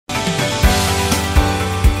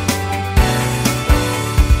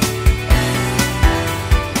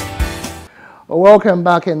Welcome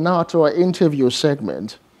back and now to our interview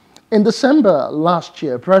segment. In December last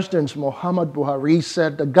year, President Muhammad Buhari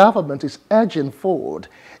said the government is edging forward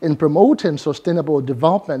in promoting sustainable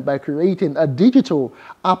development by creating a digital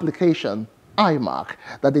application, EYEMARK,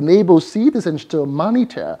 that enables citizens to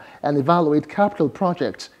monitor and evaluate capital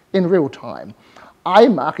projects in real time.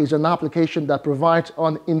 EYEMARK is an application that provides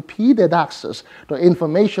unimpeded access to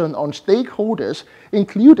information on stakeholders,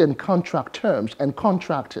 including contract terms and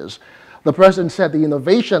contractors. The president said the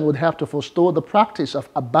innovation would have to forestall the practice of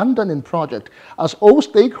abandoning projects as all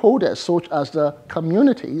stakeholders, such as the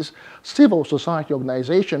communities, civil society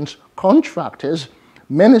organizations, contractors,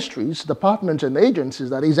 ministries, departments and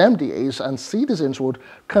agencies, that is MDAs, and citizens would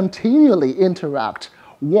continually interact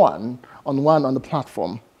one-on-one on the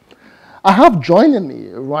platform. I have joining me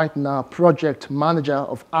right now project manager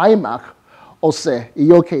of EYEMARK, Obose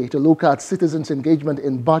Iyoke, to look at citizens' engagement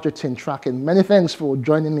in budgeting tracking. Many thanks for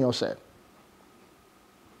joining me, Obose.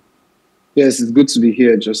 Yes, it's good to be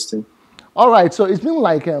here, Justin. All right, so it's been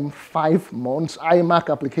like 5 months. EYEMARK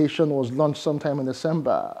application was launched sometime in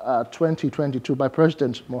December 2022 by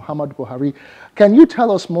President Muhammad Buhari. Can you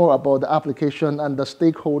tell us more about the application and the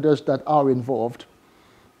stakeholders that are involved?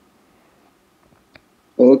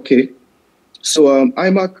 Okay, so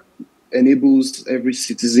EYEMARK enables every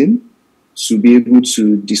citizen to be able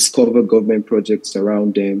to discover government projects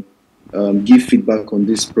around them, give feedback on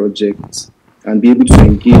these projects, and be able to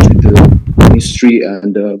engage with the ministry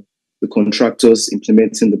and the contractors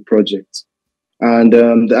implementing the project. And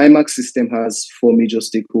the EYEMARK system has 4 major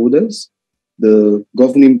stakeholders: the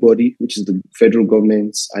governing body, which is the federal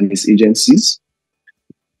government and its agencies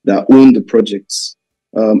that own the projects.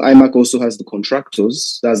 EYEMARK also has the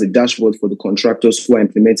contractors. That's a dashboard for the contractors who are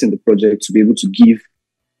implementing the project to be able to give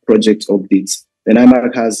project updates. Then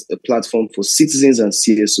EYEMARK has a platform for citizens and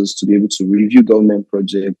CSOs to be able to review government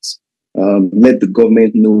projects, let the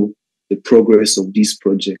government know the progress of these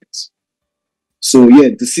projects. So yeah,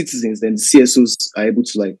 the citizens, then the CSOs are able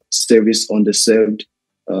to service underserved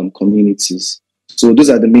communities. So those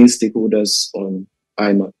are the main stakeholders on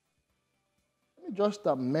EYEMARK. Just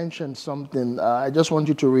mention something. I just want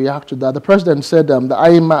you to react to that. The president said the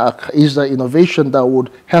EYEMARK is the innovation that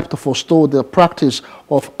would help to forestall the practice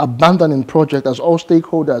of abandoning projects, as all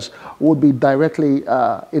stakeholders would be directly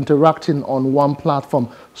interacting on one platform.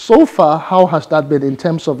 So far, how has that been in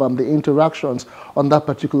terms of the interactions on that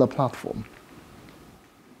particular platform?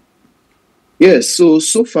 Yes, so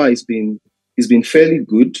far it's been fairly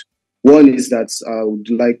good. One is that I would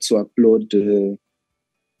like to applaud the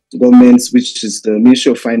governments, which is the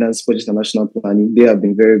Ministry of Finance, Budget and National Planning. They have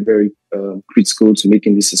been very, very critical to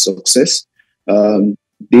making this a success.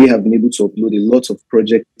 They have been able to upload a lot of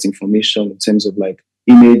project information in terms of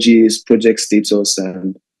images, project status,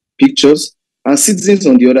 and pictures. And citizens,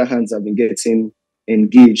 on the other hand, have been getting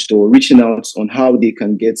engaged or reaching out on how they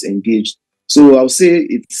can get engaged. So I'll say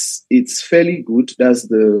it's fairly good. That's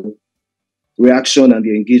the reaction and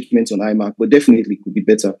the engagement on EYEMARK, but definitely could be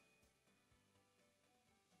better.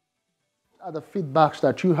 Are the feedbacks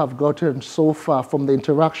that you have gotten so far from the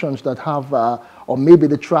interactions that have, or maybe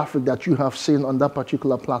the traffic that you have seen on that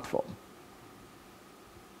particular platform?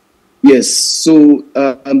 Yes, so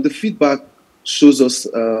the feedback shows us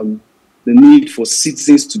the need for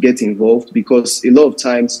citizens to get involved, because a lot of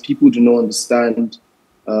times people do not understand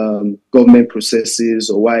government processes,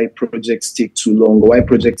 or why projects take too long, or why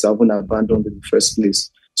projects are even abandoned in the first place.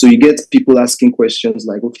 So you get people asking questions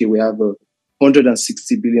like, okay, we have a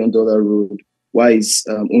 $160 billion road. Why is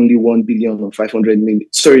only 1 billion or 500 million?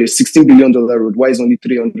 Sorry, $16 billion road. Why is only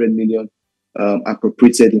 300 million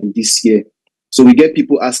appropriated in this year? So we get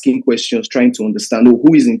people asking questions, trying to understand,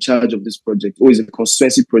 who is in charge of this project? Is it a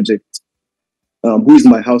constituency project? Who is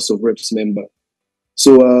my House of Reps member?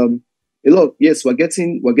 So yes, we're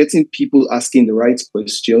getting people asking the right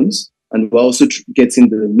questions, and we're also getting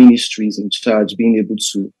the ministries in charge being able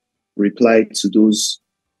to reply to those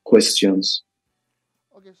questions.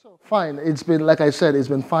 Okay, so fine. It's been, like I said, it's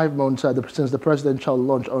been 5 months since the presidential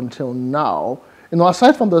launch until now.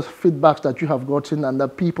 Aside from the feedbacks that you have gotten and the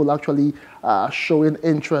people actually showing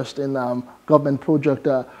interest in government project,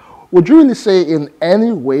 would you really say in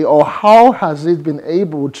any way, or how has it been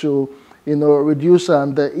able to, reduce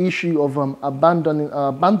the issue of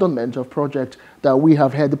abandonment of projects that we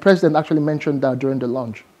have had? The president actually mentioned that during the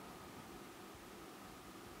launch.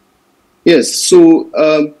 Yes, so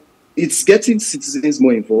it's getting citizens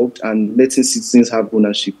more involved and letting citizens have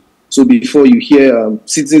ownership. So before, you hear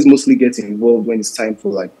citizens mostly get involved when it's time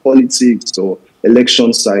for politics or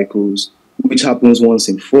election cycles, which happens once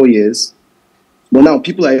in 4 years. But now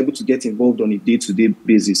people are able to get involved on a day-to-day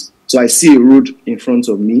basis. So I see a road in front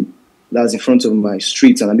of me. that's in front of my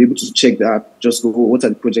street, and I'm able to check the app, just go, oh, what are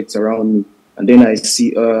the projects around me? And then I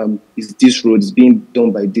see is this road is being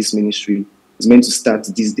done by this ministry. It's meant to start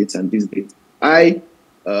this date and this date.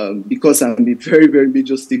 Because I'm a very, very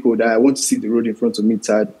major stakeholder, I want to see the road in front of me,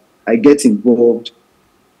 Tad. I get involved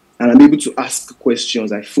and I'm able to ask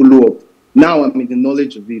questions. I follow up. Now I'm in the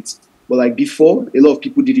knowledge of it. But like before, a lot of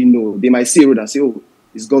people didn't know. They might see a road and say, oh,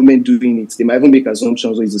 is government doing it? They might even make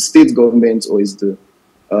assumptions, or is the state government, or is the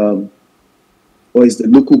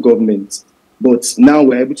local government. But now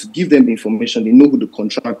we're able to give them the information. They know who the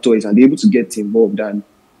contractor is, and they're able to get involved. And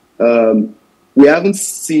we haven't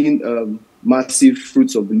seen massive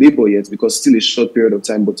fruits of the labor yet, because it's still a short period of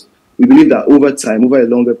time. But we believe that over time, over a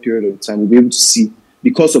longer period of time, we'll be able to see,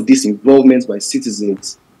 because of this involvement by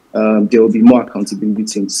citizens, there will be more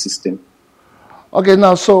accountability in the system. Okay,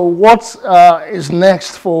 now, so what is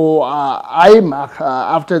next for EYEMARK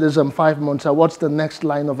after this 5 months? What's the next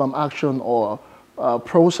line of action or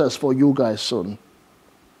process for you guys soon?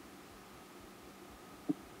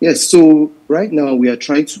 Yes, so right now we are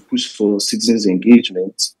trying to push for citizens'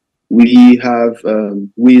 engagement. We have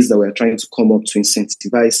ways that we're trying to come up to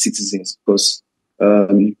incentivize citizens, because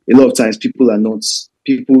a lot of times people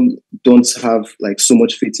don't have like so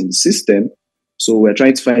much faith in the system. So we're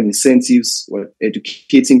trying to find incentives, we're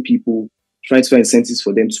educating people, trying to find incentives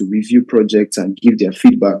for them to review projects and give their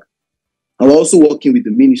feedback. And we're also working with the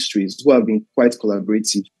ministries, who have been quite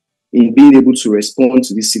collaborative in being able to respond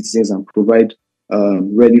to these citizens and provide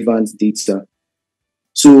relevant data.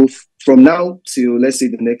 So from now till, let's say,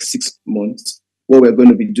 the next 6 months, what we're going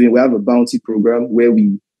to be doing, we have a bounty program where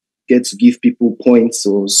we get to give people points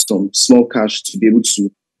or some small cash to be able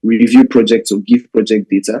to review projects or give project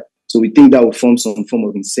data. So we think that will form some form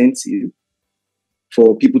of incentive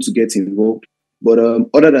for people to get involved. But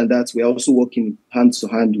other than that, we're also working hand to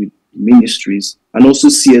hand with ministries and also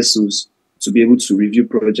CSOs to be able to review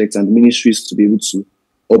projects, and ministries to be able to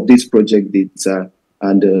update project data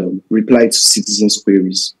and reply to citizens'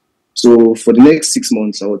 queries. So for the next 6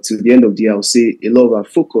 months or till the end of the year, I'll say a lot of our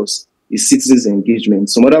focus is citizens' engagement.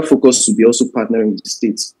 Some other focus will be also partnering with the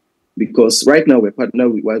states, because right now we're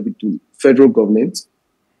partnering with the federal government,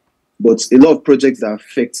 but a lot of projects that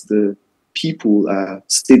affect the people are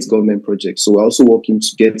state government projects. So we're also working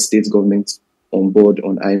to get state government on board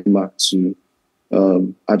on EYEMARK to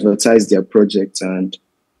advertise their projects and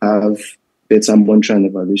have better monitoring and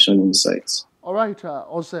evaluation insights. All right,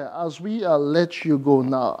 Ose, as we let you go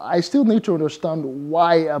now, I still need to understand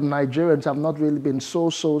why Nigerians have not really been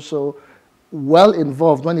so well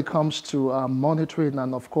involved when it comes to monitoring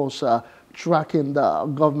and, of course, tracking the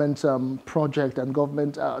government project and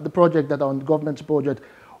the project that are on government's budget.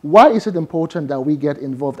 Why is it important that we get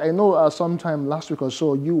involved? I know sometime last week or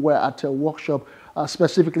so you were at a workshop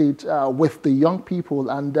specifically with the young people,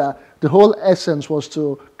 and the whole essence was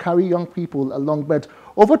to carry young people along. But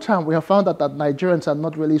over time, we have found that Nigerians are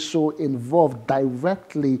not really so involved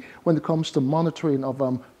directly when it comes to monitoring of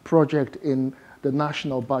project in the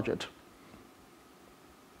national budget.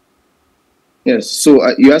 Yes, so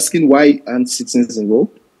you're asking why aren't citizens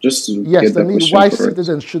involved? Just to yes, get the question why correct.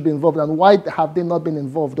 Citizens should be involved, and why have they not been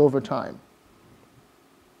involved over time?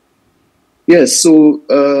 Yes, so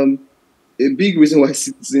a big reason why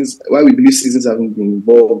we believe citizens haven't been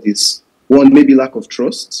involved is, one, maybe lack of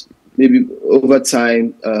trust. Maybe over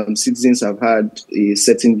time, citizens have had a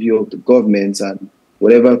certain view of the government and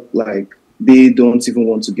whatever, like they don't even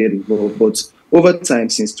want to get involved. But over time,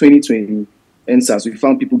 since 2020, NSAS, we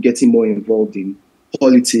found people getting more involved in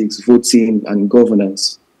politics, voting, and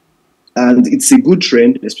governance. And it's a good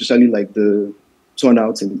trend, especially like the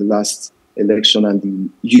turnout in the last election and the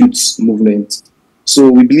youth movement. So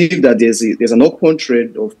we believe that there's an upward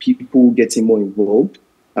trend of people getting more involved.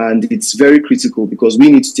 And it's very critical, because we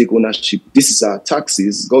need to take ownership. This is our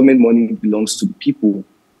taxes. Government money belongs to the people.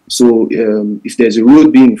 So if there's a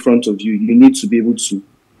road being in front of you, you need to be able to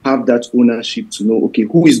have that ownership to know, okay,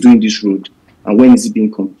 who is doing this road and when is it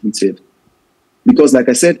being completed? Because like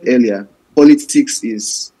I said earlier, politics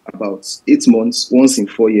is about 8 months, once in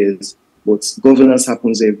 4 years, but governance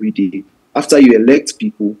happens every day. After you elect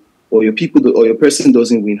people, or your person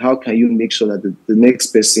doesn't win, how can you make sure that the next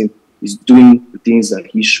person is doing the things that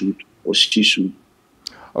he should or she should?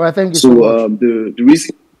 All right, thank you so much. The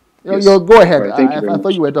reason... Yes. Go ahead. Right, thank you very I much.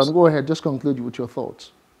 thought you were done. Go ahead, just conclude with your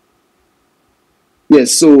thoughts.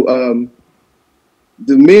 Yes, so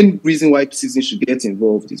the main reason why citizens should get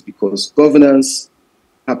involved is because governance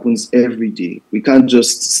happens every day. We can't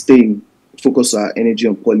just focus our energy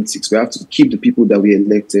on politics. We have to keep the people that we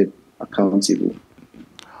elected accountable.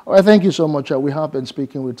 All right, thank you so much. We have been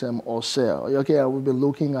speaking with Obose. Okay, we've been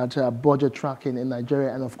looking at budget tracking in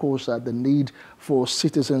Nigeria and, of course, the need for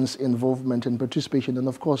citizens' involvement and participation. And,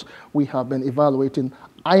 of course, we have been evaluating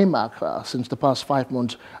EYEMARK since the past 5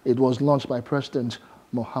 months. It was launched by President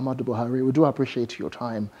Muhammadu Buhari. We do appreciate your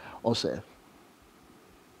time, Obose.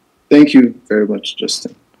 Thank you very much,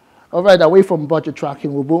 Justin. All right, away from budget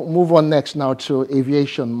tracking, we'll move on next now to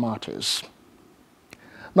aviation matters.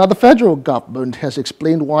 Now, the federal government has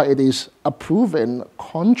explained why it is approving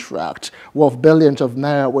contract worth billions of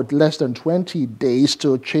naira with less than 20 days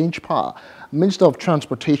to change power. Minister of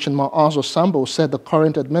Transportation Maazo Sambo said the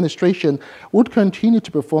current administration would continue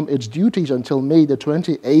to perform its duties until May the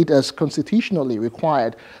 28th as constitutionally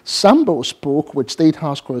required. Sambo spoke with State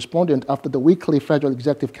House correspondent after the weekly Federal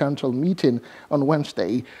Executive Council meeting on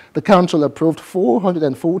Wednesday. The council approved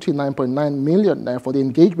 449.9 million for the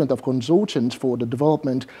engagement of consultants for the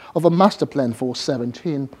development of a master plan for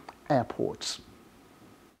 17 airports.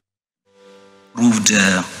 Approved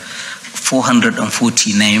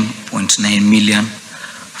 449.9 million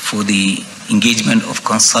for the engagement of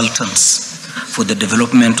consultants for the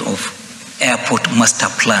development of airport master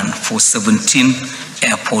plan for 17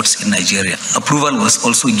 airports in Nigeria. Approval was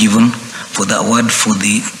also given for the award for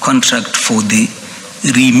the contract for the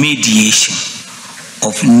remediation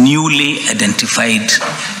of newly identified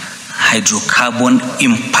hydrocarbon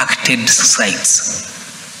impacted sites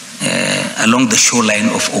along the shoreline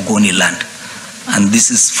of Ogoni land. And this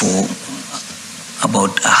is for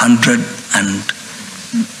about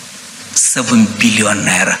 107 billion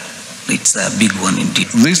naira. It's a big one indeed.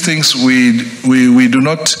 These things, we do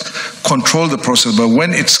not control the process, but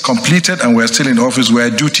when it's completed and we're still in office, we're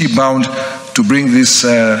duty bound to bring these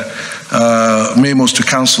memos to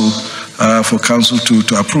council for council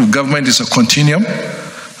to approve. Government is a continuum.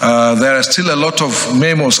 There are still a lot of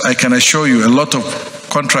memos, I can assure you, a lot of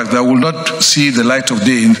contracts that will not see the light of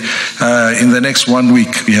day in the next 1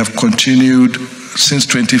 week. We have continued since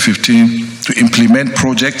 2015 to implement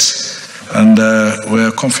projects, and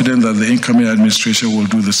we're confident that the incoming administration will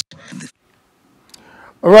do this.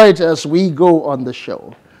 All right, as we go on the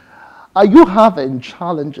show, are you having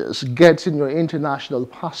challenges getting your international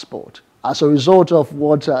passport as a result of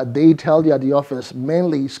what they tell you at the office,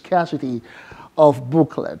 mainly scarcity of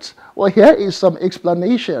booklets? Well, here is some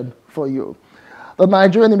explanation for you. The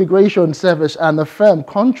Nigerian Immigration Service and the firm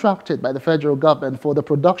contracted by the federal government for the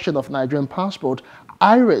production of Nigerian passport,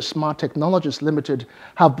 Iris Smart Technologies Limited,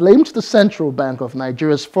 have blamed the Central Bank of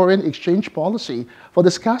Nigeria's foreign exchange policy for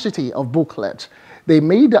the scarcity of booklets. They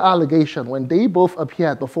made the allegation when they both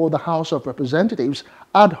appeared before the House of Representatives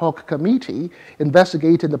ad hoc committee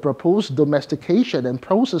investigating the proposed domestication and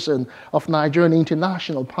processing of Nigerian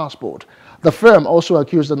international passport. The firm also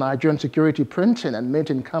accused the Nigerian Security Printing and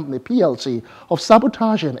Minting Company PLC of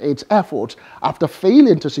sabotaging its efforts after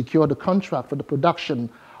failing to secure the contract for the production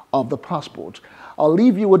of the passport. I'll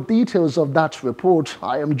leave you with details of that report.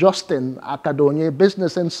 I am Justin Akadonye,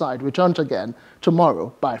 Business Insight. Returns again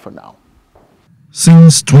tomorrow. Bye for now.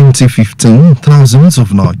 Since 2015, thousands of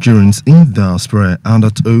Nigerians in diaspora and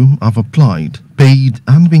at home have applied, paid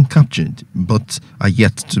and been captured, but are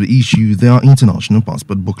yet to issue their international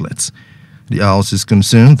passport booklets. The House is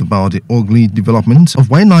concerned about the ugly development of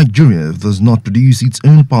why Nigeria does not produce its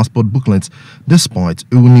own passport booklets despite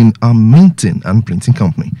owning a minting and printing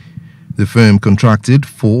company. The firm contracted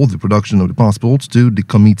for the production of the passports to the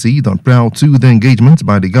committee that prior to the engagement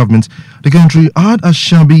by the government, the country had a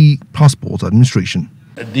shabby passport administration.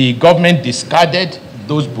 The government discarded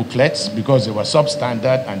those booklets because they were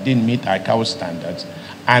substandard and didn't meet ICAO standards,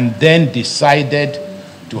 and then decided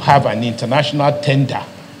to have an international tender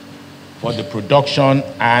for the production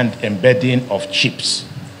and embedding of chips.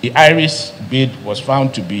 The Iris bid was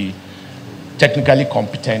found to be technically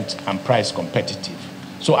competent and price competitive.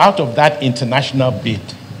 So out of that international bid,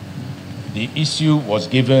 the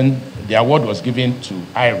award was given to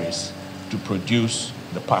Iris to produce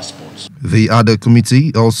the passports. The other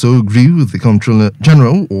committee also agreed with the Comptroller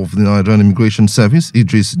General of the Nigerian Immigration Service,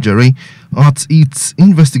 Idris Jare, at its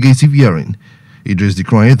investigative hearing. Idris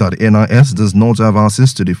declared that the NIS does not have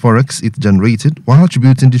access to the forex it generated, while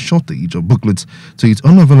attributing the shortage of booklets to its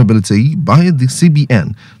unavailability by the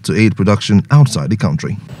CBN to aid production outside the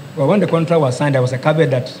country. Well, when the contract was signed, there was a caveat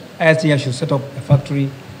that ISTN should set up a factory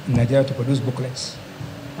in Nigeria to produce booklets.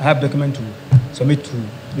 I have document to submit to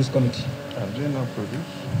this committee. Have they not produced?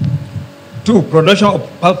 Two, production of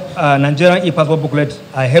Nigerian e-passport booklets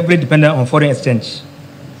are heavily dependent on foreign exchange.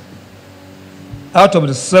 Out of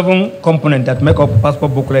the 7 components that make up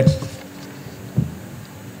passport booklets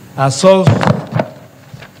are sold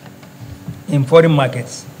in foreign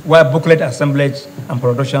markets. while booklet assemblage and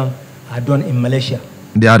production are done in Malaysia.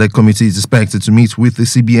 The other committee is expected to meet with the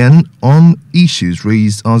CBN on issues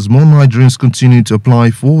raised as more Nigerians continue to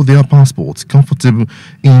apply for their passports, comfortable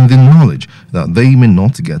in the knowledge that they may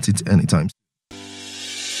not get it anytime.